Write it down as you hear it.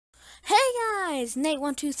guys,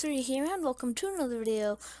 Nate123 here, and welcome to another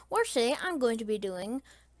video where today I'm going to be doing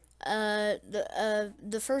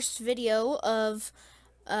the first video of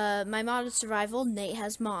my modded survival. Nate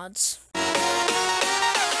has mods.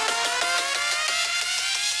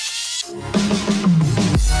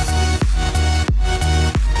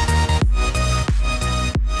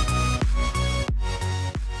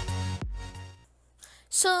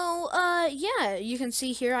 So, yeah, you can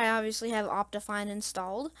see here I obviously have Optifine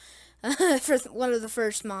installed for one of the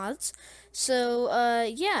first mods. So,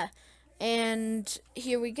 yeah, and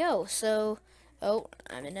here we go. So, oh,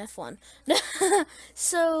 I'm in F1.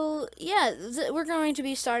 So, yeah, we're going to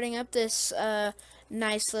be starting up this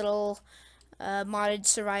nice little modded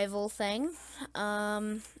survival thing.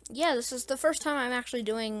 Yeah, this is the first time I'm actually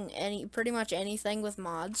doing pretty much anything with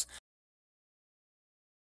mods.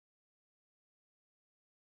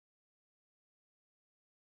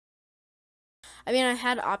 I mean, I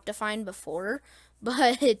had Optifine before,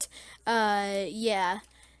 but, yeah,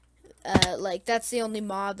 like, that's the only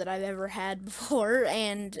mod that I've ever had before,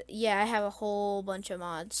 and, yeah, I have a whole bunch of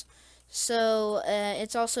mods. So,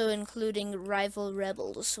 it's also including Rival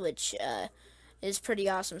Rebels, which, is pretty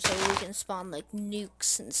awesome, so we can spawn, like,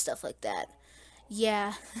 nukes and stuff like that.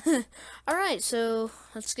 Yeah. Alright, so,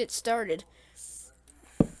 let's get started.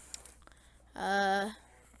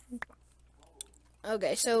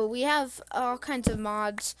 Okay, so we have all kinds of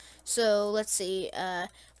mods. So let's see.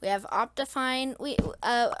 We have Optifine.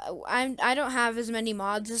 I don't have as many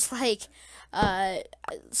mods as like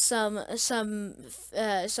some like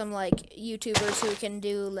YouTubers who can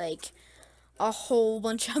do like a whole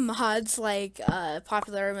bunch of mods, like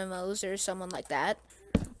Popular MMOs or someone like that.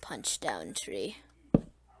 Punch down tree.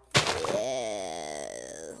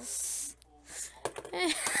 Yes.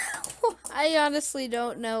 I honestly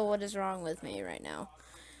don't know what is wrong with me right now.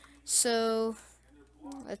 So,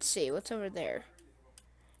 let's see, what's over there?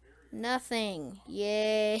 Nothing.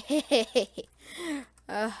 Yay.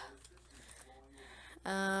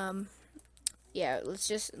 Yeah, let's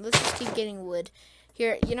just keep getting wood.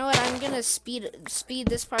 Here, you know what? I'm gonna speed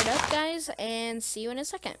this part up, guys, and see you in a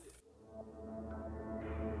second.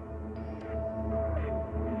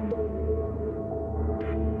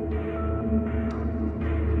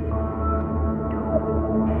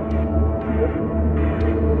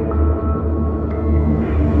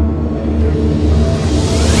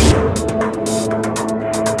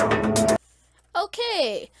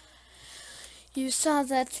 Okay, you saw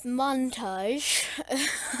that montage,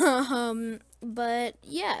 but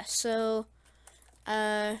yeah, so,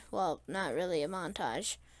 well, not really a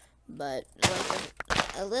montage, but like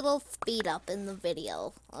a little speed up in the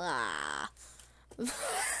video.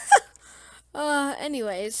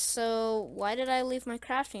 Anyways, so why did I leave my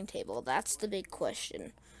crafting table? That's the big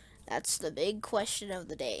question. That's the big question of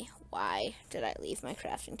the day. Why did I leave my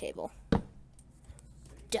crafting table?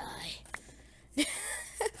 Die.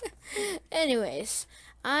 Anyways,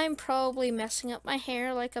 I'm probably messing up my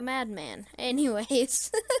hair like a madman. Anyways,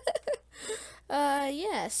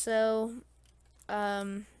 yeah, so,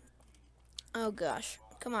 oh gosh,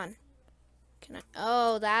 come on. Can I?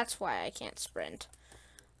 Oh, that's why I can't sprint.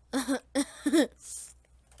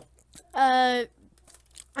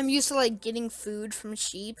 I'm used to, like, getting food from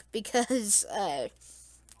sheep because, I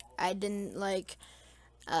didn't, like,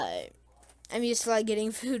 I'm used to, like,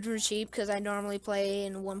 getting food from sheep because I normally play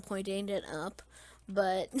in 1.8 and up,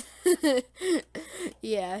 but,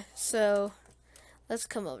 yeah, so, let's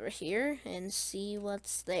come over here and see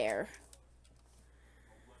what's there.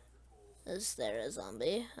 Is there a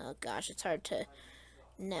zombie? Oh gosh, it's hard to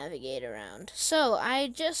navigate around. So, I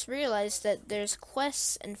just realized that there's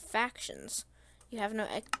quests and factions. You have no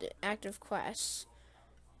active quests.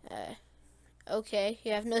 Okay,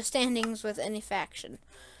 you have no standings with any faction.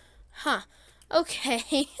 Huh.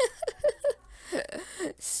 Okay.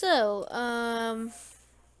 So,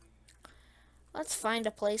 let's find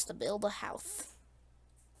a place to build a house.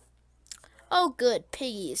 Oh, good,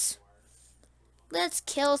 piggies. Let's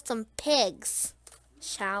kill some pigs,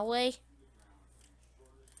 shall we?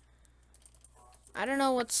 I don't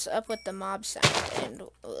know what's up with the mob sound and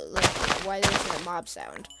like why there isn't a mob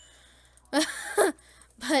sound.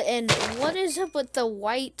 And what is up with the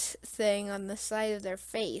white thing on the side of their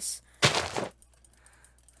face?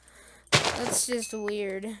 That's just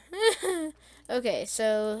weird. Okay,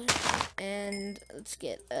 so, and let's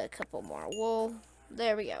get a couple more wool.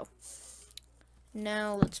 There we go.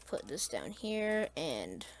 Now let's put this down here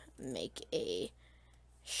and make a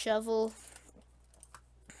shovel.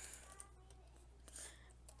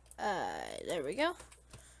 There we go.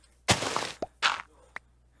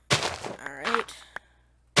 Alright.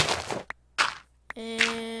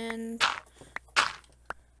 And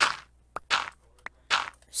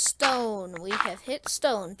stone. We have hit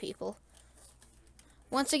stone, people.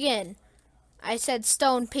 Once again, I said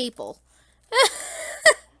stone people.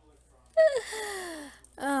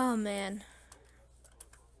 Oh, man.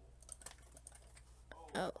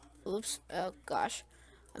 Oh, oops. Oh, gosh.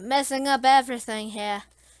 I'm messing up everything here.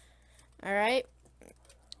 Alright.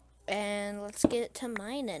 And let's get to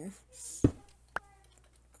mining.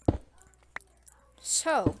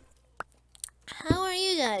 So, how are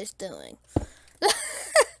you guys doing?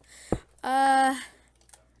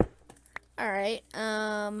 Alright,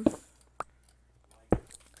 let's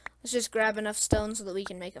just grab enough stone so that we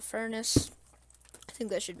can make a furnace. I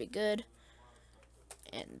think that should be good.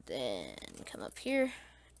 And then come up here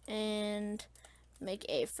and make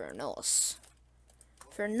a furnace.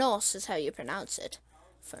 Furnace is how you pronounce it.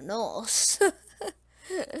 Furnace.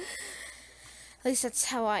 At least that's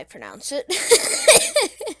how I pronounce it.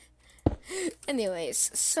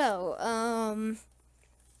 Anyways, so,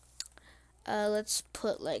 let's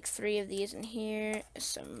put like 3 of these in here,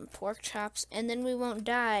 some pork chops, and then we won't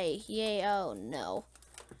die. Yay, oh no.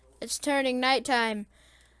 It's turning nighttime.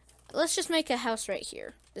 Let's just make a house right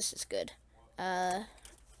here. This is good.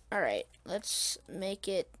 Alright, let's make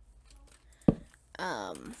it,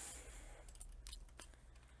 I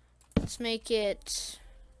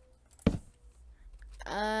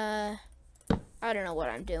don't know what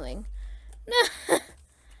I'm doing.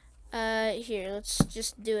 Here, let's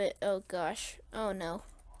just do it. Oh gosh. Oh no.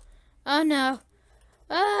 Oh no.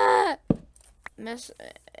 Ah!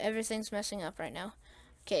 Everything's messing up right now.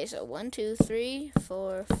 Okay, so 1, 2, 3,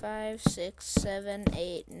 4, 5, 6, 7,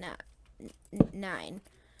 8, 9.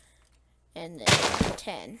 And then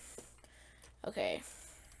 10. Okay.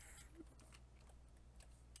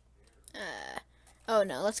 Oh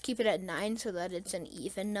no, let's keep it at 9 so that it's an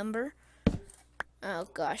even number. Oh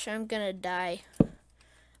gosh, I'm gonna die.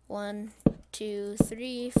 1, 2,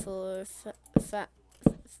 3, 4, 5,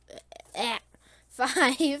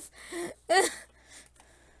 5,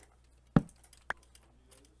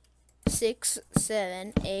 6,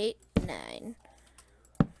 7, 8, 9.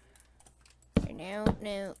 No, no,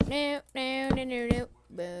 no, no, no, no, no.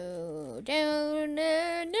 Boo, no,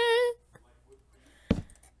 no, no.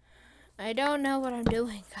 I don't know what I'm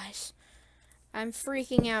doing, guys. I'm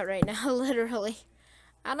freaking out right now, literally.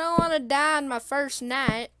 I don't want to die on my first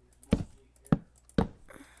night.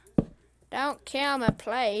 Don't kill my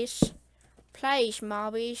place. Please,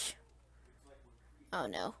 mobbies. Oh,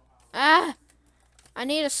 no. Ah! I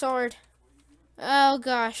need a sword. Oh,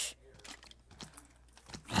 gosh.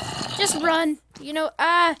 Just run. You know,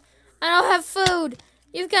 I don't have food.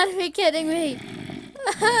 You've got to be kidding me.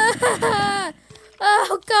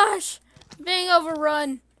 Oh, gosh. I'm being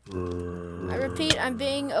overrun. I repeat, I'm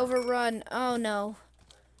being overrun. Oh, no.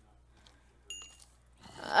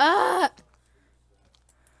 Ah!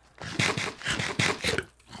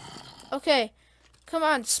 Okay. Come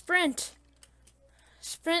on, sprint.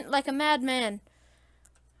 Sprint like a madman.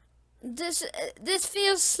 This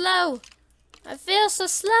feels slow. I feel so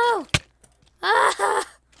slow. Ah!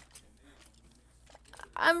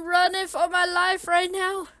 I'm running for my life right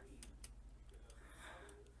now.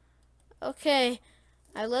 Okay.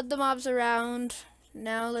 I led the mobs around.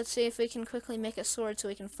 Now let's see if we can quickly make a sword so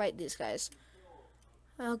we can fight these guys.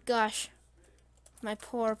 Oh gosh. My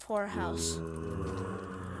poor, poor house.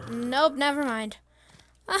 Nope, never mind.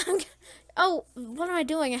 Oh, what am I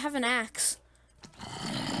doing? I have an axe.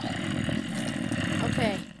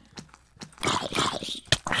 Okay.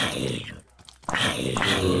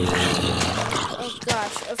 Oh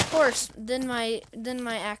gosh, of course, then my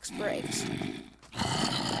axe breaks.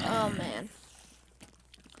 Oh man.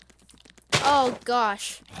 Oh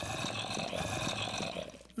gosh.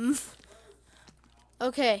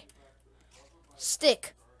 Okay.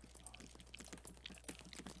 Stick.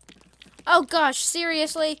 Oh gosh,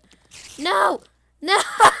 seriously? No! No!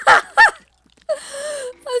 I'm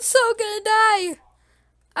so gonna die!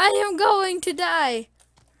 I am going to die!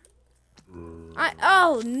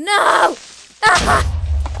 Oh no!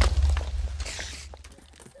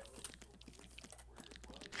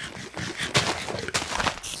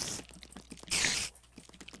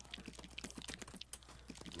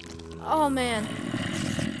 Oh man.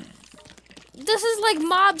 This is like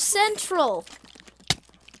Mob Central!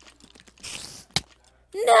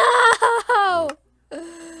 No!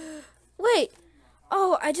 Wait.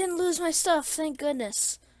 Oh, I didn't lose my stuff. Thank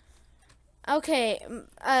goodness. Okay.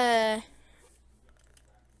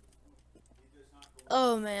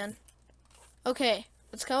 Oh, man. Okay.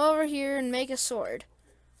 Let's come over here and make a sword.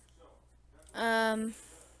 Then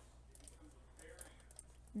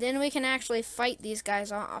we can actually fight these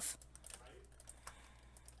guys off.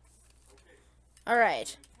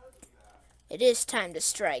 Alright. It is time to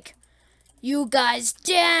strike. You guys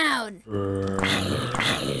down!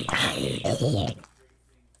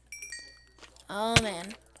 Oh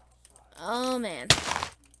man. Oh man.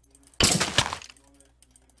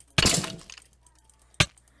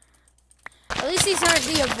 At least these aren't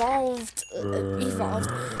the evolved.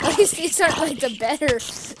 At least these aren't like the better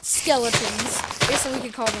skeletons. I guess we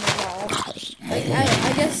could call them evolved. Like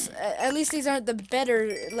I guess at least these aren't the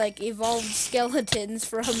better like evolved skeletons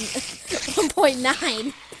from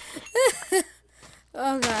 1.9.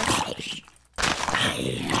 Oh gosh.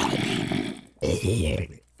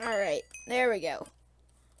 All right, there we go.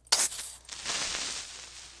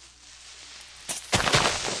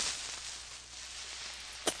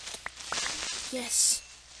 Yes.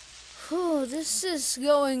 Whew, this is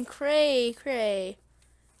going cray cray.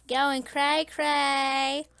 Going cray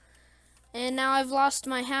cray. And now I've lost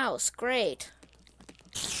my house. Great.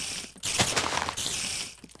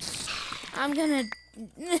 I'm gonna...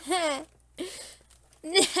 Okay,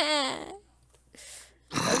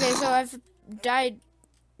 so I've died...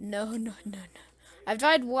 No. I've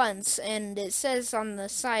died once, and it says on the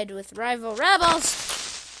side with rival rebels.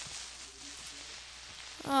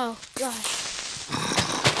 Oh, gosh.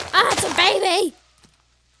 Ah, it's a baby!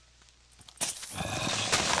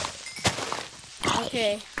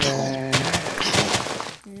 Okay.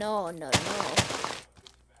 No.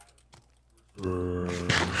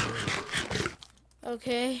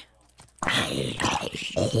 Okay.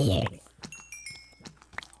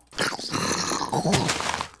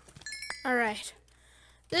 Alright.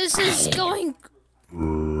 This is going...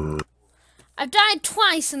 I've died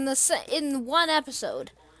twice in one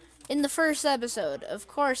episode. In the first episode. Of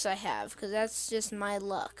course I have, because that's just my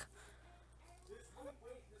luck.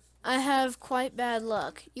 I have quite bad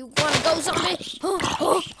luck. You wanna go, zombie?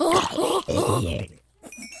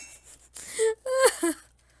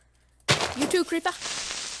 You too, creeper.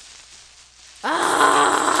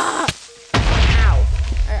 Ah! Ow.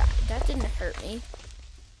 Alright, that didn't hurt me.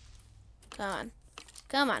 Come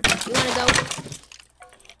on. You wanna go?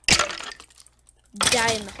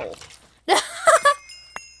 Die in the hole.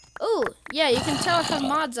 Oh, yeah, you can tell I have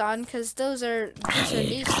mods on because these are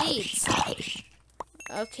new seeds.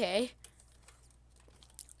 Okay.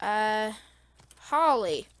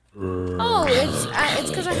 Holly. Oh,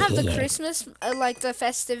 it's because I have the Christmas, like the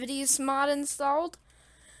festivities mod installed.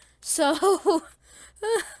 So,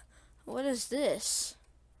 what is this?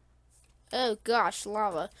 Oh gosh,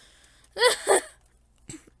 lava.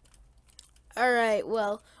 Alright,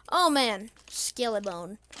 well, oh man,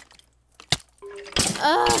 skeleton.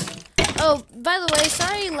 Oh, by the way,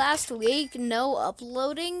 sorry last week, no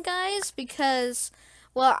uploading, guys, because,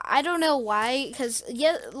 well, I don't know why, because,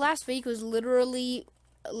 yeah, last week was literally,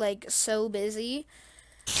 like, so busy.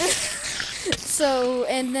 So,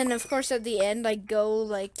 and then, of course, at the end, I go,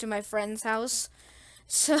 like, to my friend's house.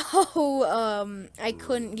 So, I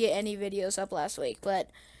couldn't get any videos up last week, but,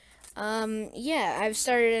 yeah, I've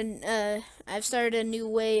started a new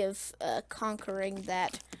way of, conquering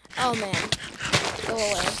that. Oh, man. Go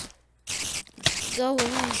away. Go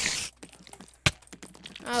away.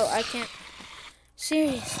 Oh, I can't.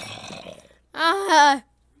 Seriously. Ah!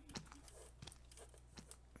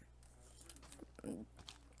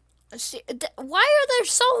 See, why are there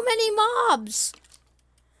so many mobs?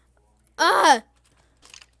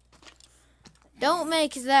 Don't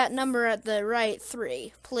make that number at the right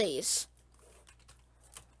 3, please.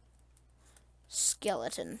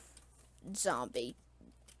 Skeleton. Zombie.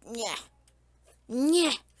 Yeah.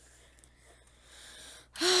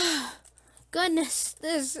 Goodness,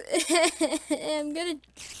 this... I'm gonna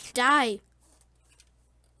die.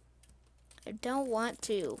 I don't want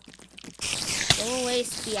to. Go away,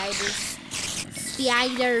 spiders.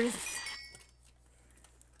 Spiders.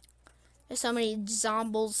 There's so many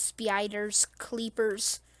zombies, spiders,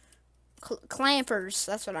 cleepers, clampers.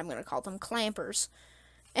 That's what I'm gonna call them, clampers.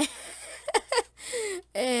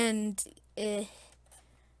 And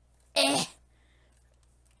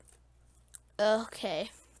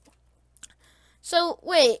okay. So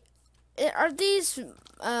wait, are these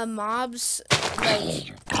mobs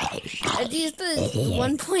like? Are these the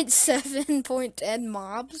 1.7.10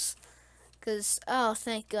 mobs? Cause oh,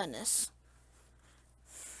 thank goodness.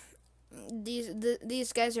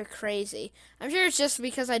 These guys are crazy. I'm sure it's just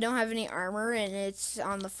because I don't have any armor and it's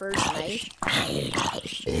on the first night.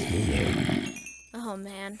 Oh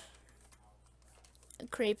man.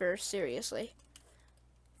 Creeper, seriously.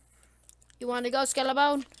 You want to go,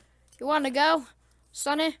 Skellabone? You want to go?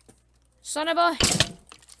 Sonny? Sonny boy?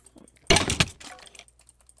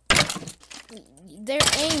 Their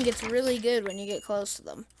aim gets really good when you get close to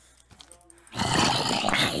them.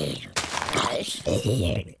 Alright,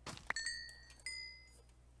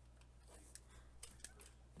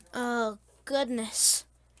 Oh, goodness.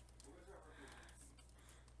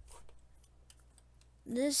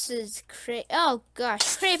 This is oh,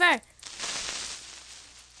 gosh. Creeper!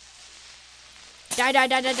 Die, die,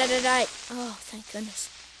 die, die, die, die, die. Oh, thank goodness.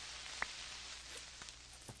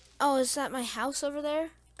 Oh, is that my house over there?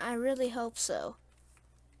 I really hope so.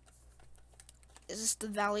 Is this the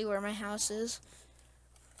valley where my house is?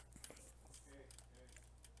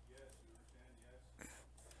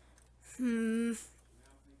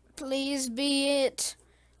 Please be it.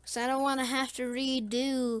 Because I don't want to have to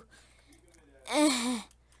redo.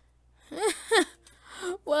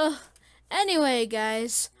 Well, anyway,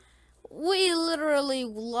 guys. We literally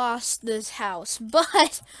lost this house.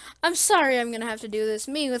 But I'm sorry I'm going to have to do this.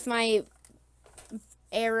 Me with my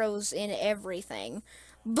arrows and everything.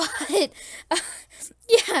 But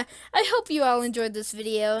yeah, I hope you all enjoyed this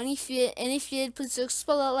video, and if you did, please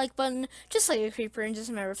explode that like button, just like a creeper, and just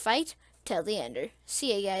remember, fight till the ender.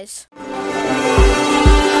 See ya, guys.